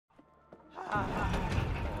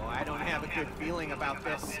Oh, I don't have a good feeling about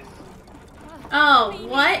this. Oh,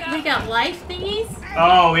 what? We got life thingies?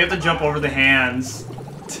 Oh, we have to jump over the hands.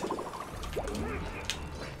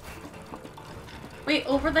 Wait,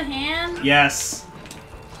 over the hand? Yes.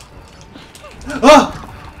 Oh!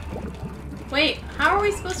 Wait, how are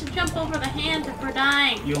we supposed to jump over the hand if we're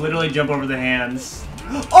dying? You literally jump over the hands.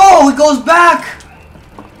 Oh, it goes back!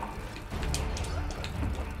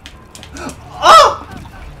 Oh!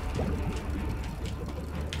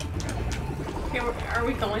 Okay, are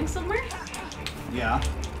we going somewhere? Yeah.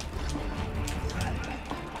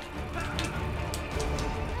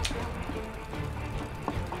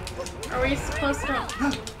 Are we supposed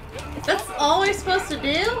to... That's all we're supposed to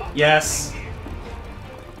do? Yes.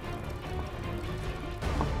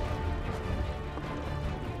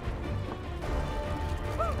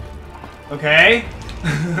 Okay.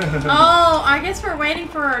 Oh, I guess we're waiting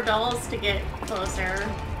for our dolls to get closer.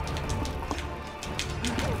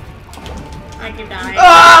 I could die.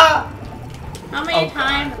 Ah! How many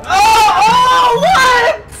times? Oh,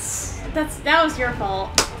 what? That was your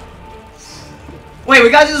fault. Wait, we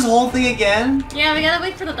gotta do this whole thing again? Yeah, we gotta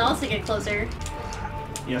wait for the dolls to get closer.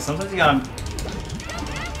 Yeah, sometimes you gotta...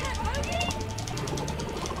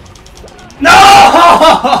 No!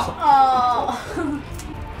 Oh.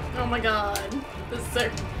 Oh my god. This is so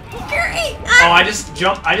scary. Ah! Oh, I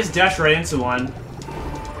just dashed right into one.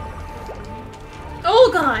 Oh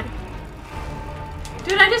god.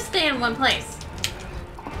 Dude, I just stay in one place.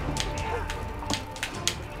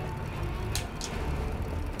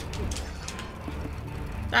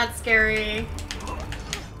 That's scary.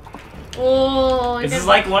 Oh, This is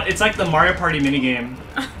like what? It's like the Mario Party minigame.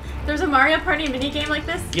 There's a Mario Party minigame like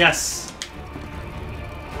this? Yes.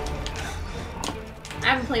 I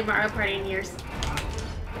haven't played Mario Party in years.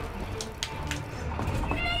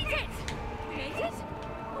 We made it! We made it?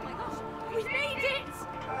 Oh my gosh, we made it!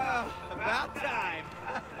 About time.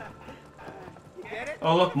 You get it?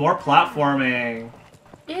 Oh, look, more platforming.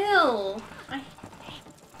 Ew.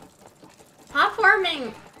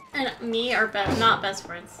 Platforming and me are not best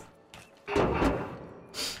friends.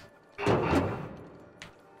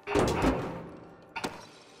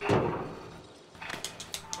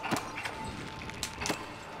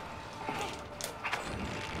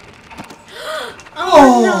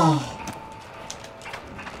 Oh no!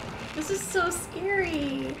 This is so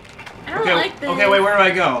scary. I don't like this. Okay, wait, where do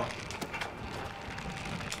I go?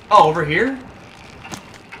 Oh, over here?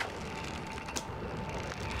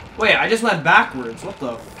 Wait, I just went backwards. What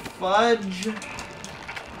the fudge?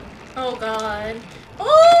 Oh god.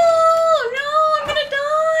 Oh no, I'm gonna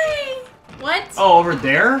die! What? Oh, over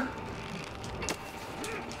there?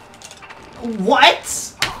 What?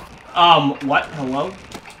 What? Hello?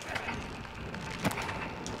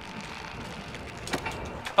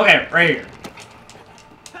 Okay, right here.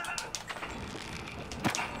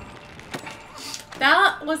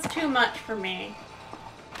 That was too much for me.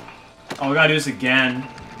 Oh, we gotta do this again.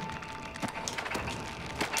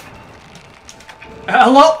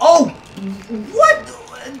 Hello? Oh! What?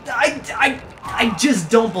 I just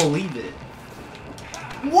don't believe it.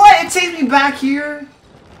 What? It takes me back here?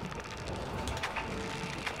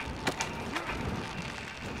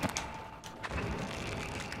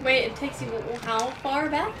 Wait, it takes you how far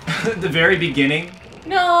back? The very beginning.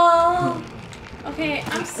 No! Okay,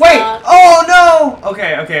 I'm stuck. Wait! Oh no!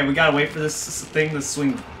 Okay, okay, we gotta wait for this thing to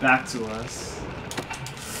swing back to us.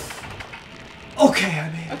 Okay, I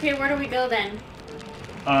made it. Okay, where do we go then?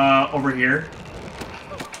 Over here.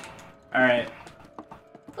 Alright.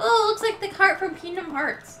 Oh, it looks like the cart from Kingdom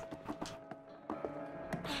Hearts.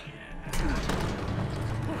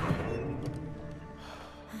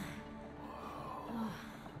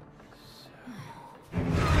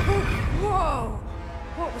 Whoa!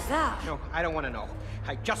 What was that? No, I don't want to know.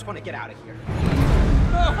 I just want to get out of here.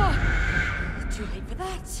 Too late for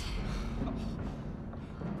that.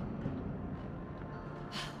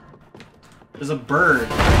 There's a bird.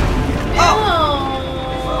 Oh!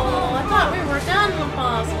 I thought we were done with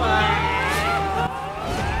boss fight.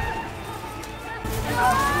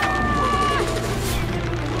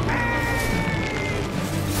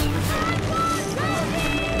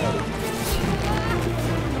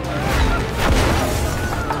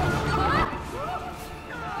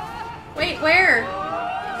 Wait, where?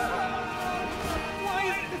 Why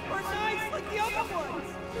isn't this part nice like the other ones?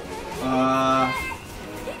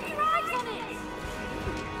 Keep your eyes on it.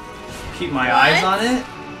 Keep my eyes on it?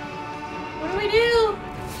 What do we do?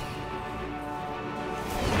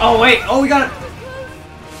 Oh, wait. Oh, we got it.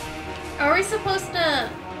 Are we supposed to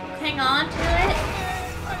hang on to it?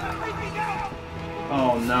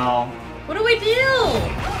 Oh, no. What do we do?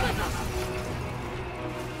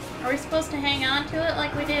 supposed to hang on to it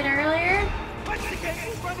like we did earlier? I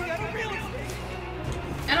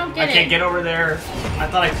don't get it. I can't get over there. I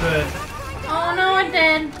thought I could. Oh no, I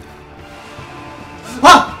did.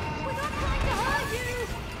 Ah!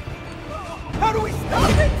 How do we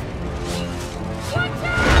stop it? Watch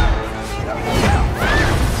out!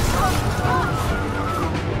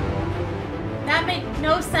 That made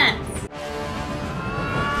no sense.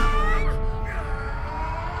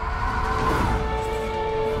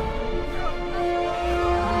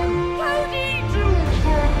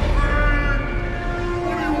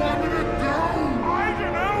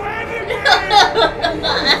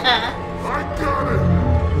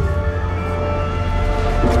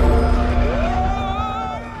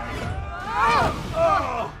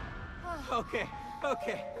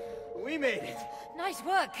 Okay, we made it. Nice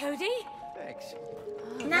work, Cody. Thanks.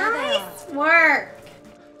 Nice work.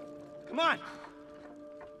 Come on.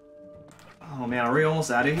 Oh man, are we almost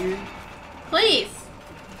out of here? Please.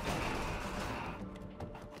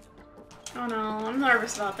 Oh no, I'm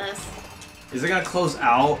nervous about this. Is it gonna close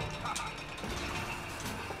out?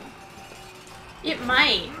 It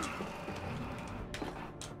might.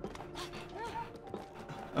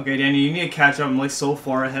 Okay, Danny, you need to catch up. I'm like so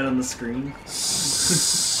far ahead on the screen.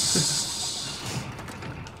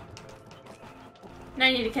 Now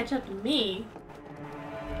you need to catch up to me.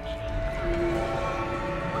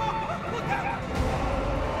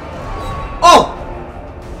 Oh!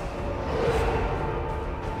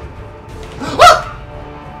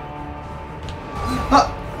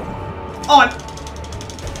 On!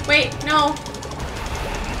 Wait, no.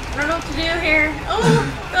 I don't know what to do here. Oh,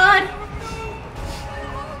 God.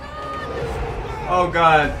 Oh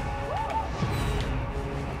god.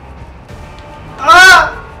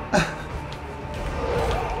 Ah!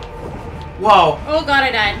 Whoa. Oh God,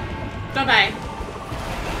 I died. Don't die.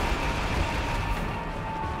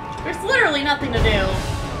 There's literally nothing to do.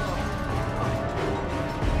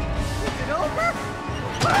 Is it over?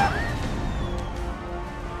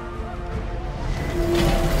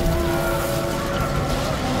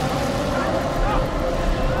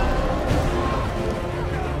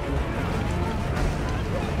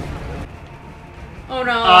 Oh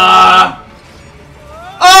no.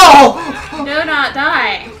 Oh! Do not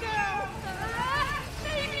die.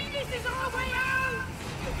 Maybe this is our way out!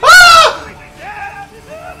 Ah!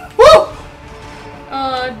 Woo!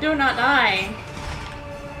 Do not die.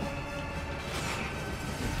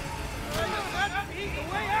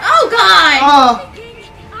 Oh God! Oh!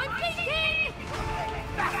 I'm thinking!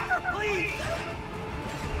 Please.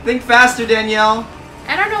 Think faster, Danielle.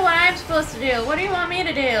 I don't know what I'm supposed to do. What do you want me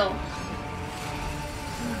to do?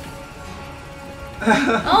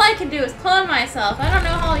 All I can do is clone myself. I don't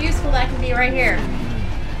know how useful that can be right here.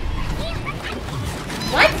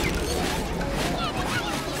 What?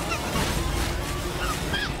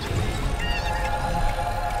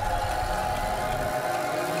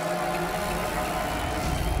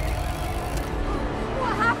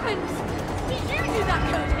 What happened? Did you do that,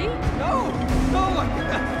 Cody? No, I did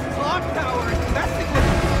that clock tower. That thing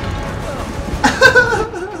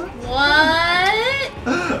was. What?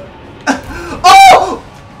 Oh!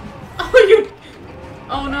 Oh, you.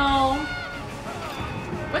 Oh no.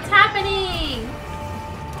 What's happening?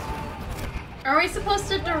 Are we supposed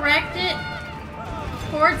to direct it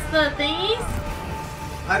towards the thingies?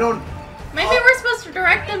 I don't... Maybe we're supposed to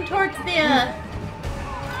direct them towards the,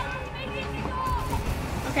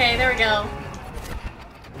 Okay, there we go.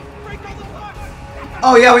 Break all the blocks.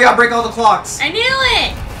 Oh yeah, we gotta break all the clocks. I knew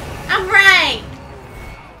it! I'm right!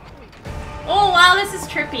 Oh wow, this is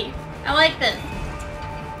trippy. I like this.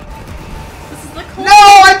 This is the coolest. No,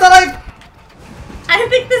 I thought I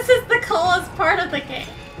think this is the coolest part of the game.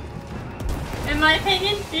 In my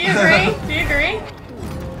opinion. Do you agree? Do you agree?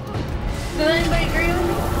 Does anybody agree with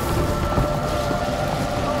me?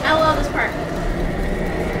 I love this part.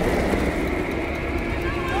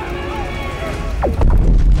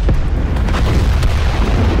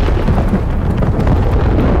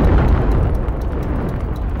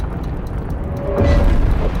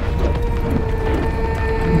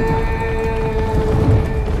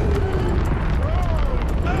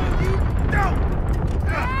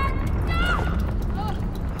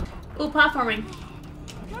 Ooh, platforming.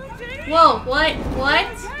 Whoa, what? What?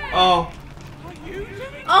 Oh.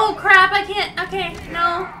 Oh crap, I can't. Okay,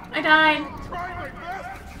 no, I died.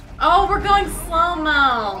 Oh, we're going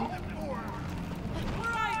slow-mo.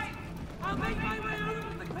 I'll make my way over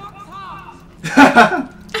to the clock's heart.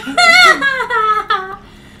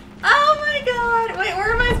 Oh my god. Wait,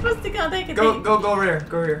 where am I supposed to go? Go over here.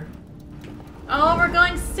 Go over here. Oh, we're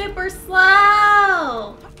going super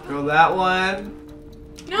slow. Go that one.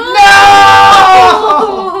 No! No!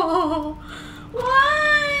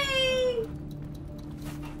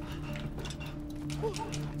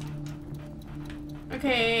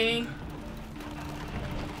 Okay.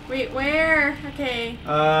 Wait, where? Okay.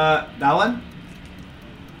 That one?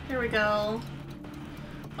 Here we go.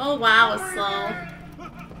 Oh wow, it's slow.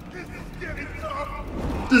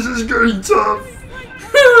 This is getting tough.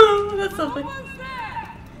 That's something.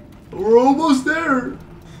 We're almost there.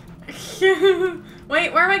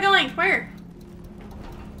 Wait, where am I going? Where?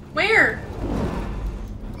 Where?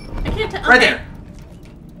 I can't tell. Right Okay. there.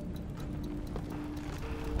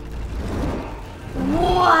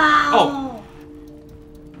 Wow. Oh.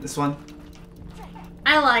 This one.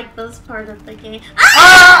 I like this part of the game.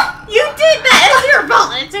 Ah! You did that! It's your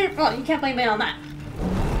fault! It's your fault. You can't blame me on that.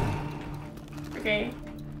 Okay.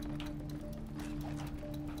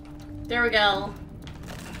 There we go.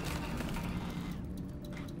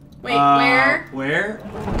 Wait, where? Where?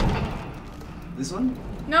 This one?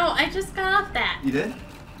 No, I just got off that. You did?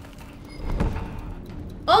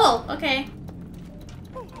 Oh, okay.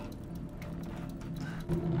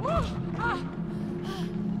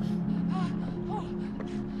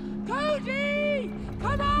 Cody!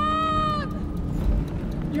 Come on!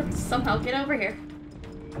 You have to somehow get over here.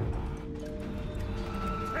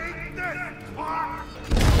 Take this!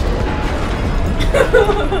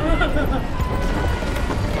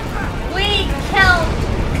 We killed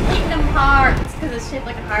Kingdom Hearts because it's shaped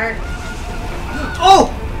like a heart. Oh!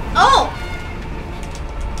 Oh!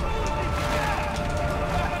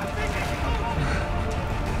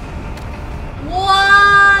 Wow!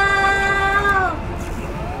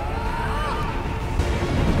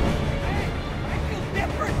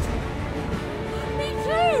 Me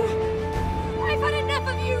too! I've had enough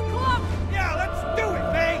of you, Clock! Yeah, let's do it,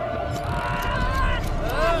 mate!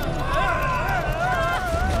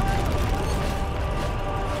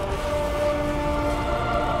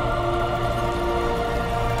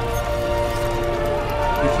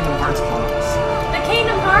 The Kingdom Hearts clocks. The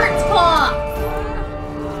Kingdom Hearts clock!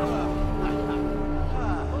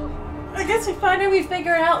 I guess we finally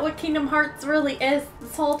figured out what Kingdom Hearts really is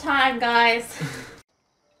this whole time, guys.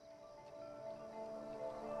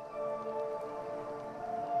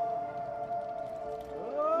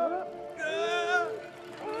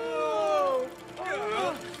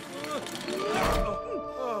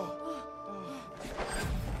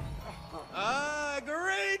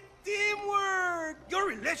 Great teamwork! Your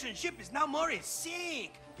relationship is now more in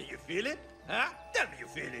sync. Can you feel it? Huh? Tell me you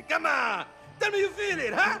feel it. Come on. Tell me you feel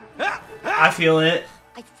it, huh? Huh? Huh? I feel it.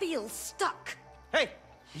 I feel stuck. Hey,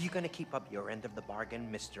 you gonna keep up your end of the bargain,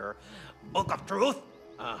 Mr. Book of Truth?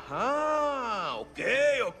 Uh-huh.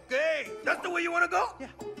 Okay, okay. That's the way you wanna go? Yeah.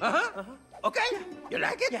 Uh-huh. Uh-huh. Okay? Yeah. You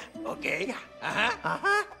like it? Yeah. Okay. Yeah. Uh-huh.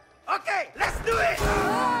 Uh-huh. Okay, let's do it!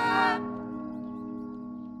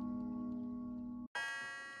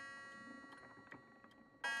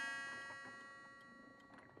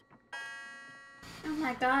 Oh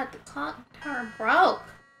my god, the clock tower broke.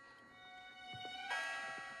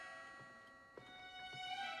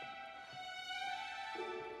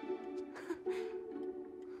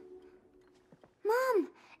 Mom,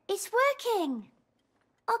 it's working.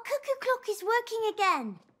 Our cuckoo clock is working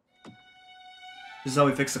again. This is how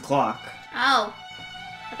we fix the clock. Oh.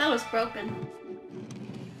 I thought it was broken.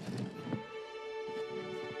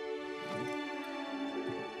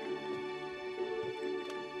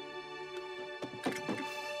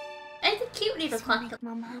 It's a cute little This will clock. make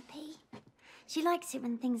Mom happy. She likes it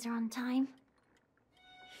when things are on time.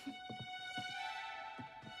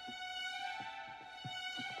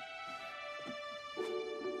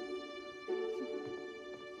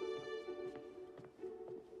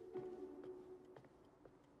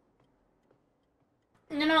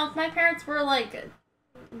 You know, if my parents were like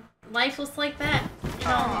lifeless like that, you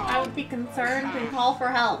know, I would be concerned and call for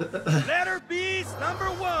help. Letter B's number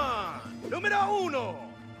 1. Numero uno.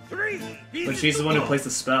 3. But she's the one who plays the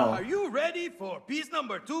spell. Are you ready for piece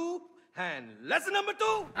number 2 and lesson number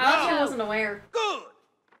 2? I wasn't aware. Good.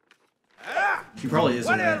 Ah, She probably is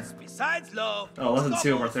what aware. else besides love? Oh, lesson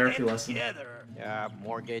 2 of our couples therapy get lesson. Together? Yeah,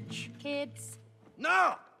 mortgage. Kids.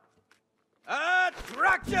 No.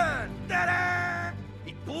 Attraction. Ta-da!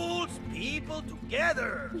 It pulls people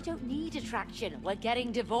together. We don't need attraction. We're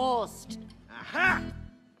getting divorced. Aha!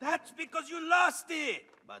 That's because you lost it.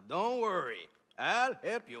 But don't worry. I'll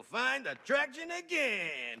help you find attraction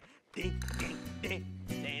again. Ding, ding, ding.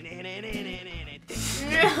 Ding, ding, ding, ding, ding, ding,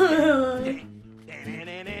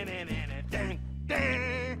 ding, ding,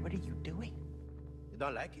 ding. What are you doing? You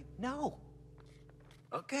don't like it? No.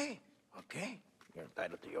 Okay, okay. You're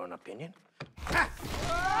entitled to your own opinion. Ha!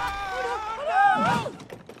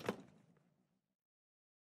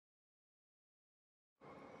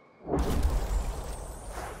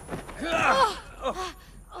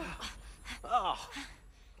 Oh,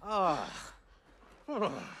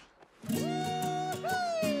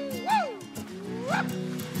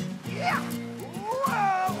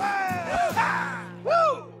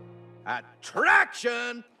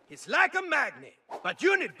 attraction is like a magnet, but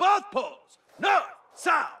you need both poles. North,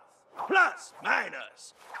 south, plus,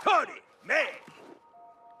 minus, 30, make.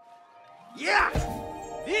 Yeah!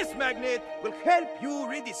 This magnet will help you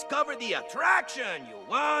rediscover the attraction you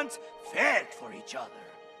once felt for each other.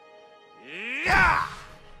 Yeah!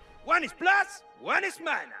 One is plus, one is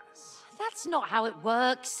minus. That's not how it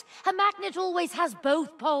works. A magnet always has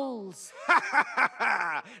both poles.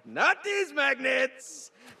 Not these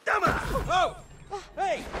magnets. Come on. Oh,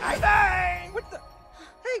 hey, bang! What the?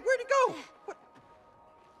 Hey, where'd he go? What?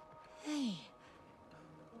 Hey,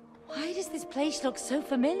 why does this place look so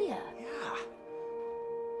familiar? Yeah.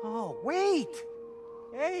 Oh, wait.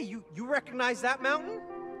 Hey, you recognize that mountain?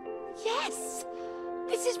 Yes!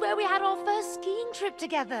 This is where we had our first skiing trip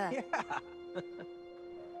together. Yeah.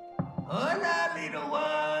 Hola, little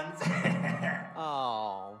ones.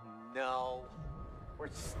 Oh, no. We're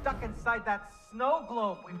stuck inside that snow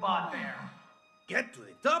globe we bought there. Get to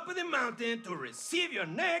the top of the mountain to receive your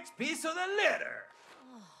next piece of the letter.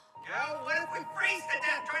 Yeah, what if we freeze to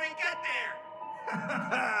death trying to get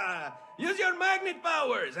there? Use your magnet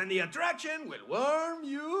powers and the attraction will warm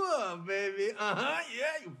you up, baby. Yeah,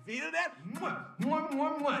 you feel that? Mwah, mwah,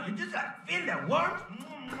 mwah, mwah. You just gotta feel that warmth.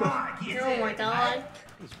 Mwah, kiss Oh it. my god.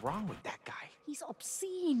 What is wrong with that guy? He's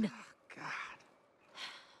obscene. God.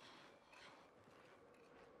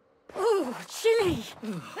 Ooh, chilly.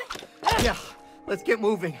 Yeah, let's get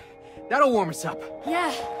moving. That'll warm us up.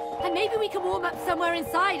 Yeah, and maybe we can warm up somewhere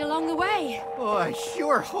inside along the way. Oh, I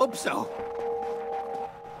sure hope so.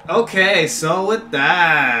 Okay, so with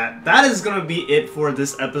that is gonna be it for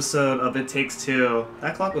this episode of It Takes Two.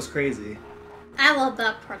 That clock was crazy. I love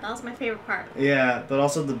that part. That was my favorite part. Yeah, but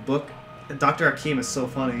also the book, Dr. Hakim is so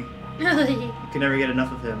funny. You can never get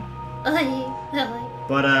enough of him.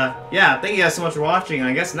 But yeah, thank you guys so much for watching. And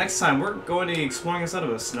I guess next time we're going to be exploring inside of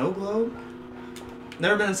a snow globe.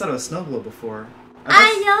 Never been inside of a snow globe before.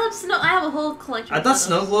 I have a whole collection. I thought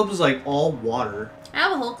snow globe was like all water. I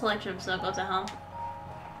have a whole collection of snow globes at home.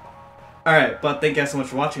 Alright, but thank you guys so much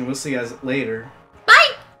for watching. We'll see you guys later.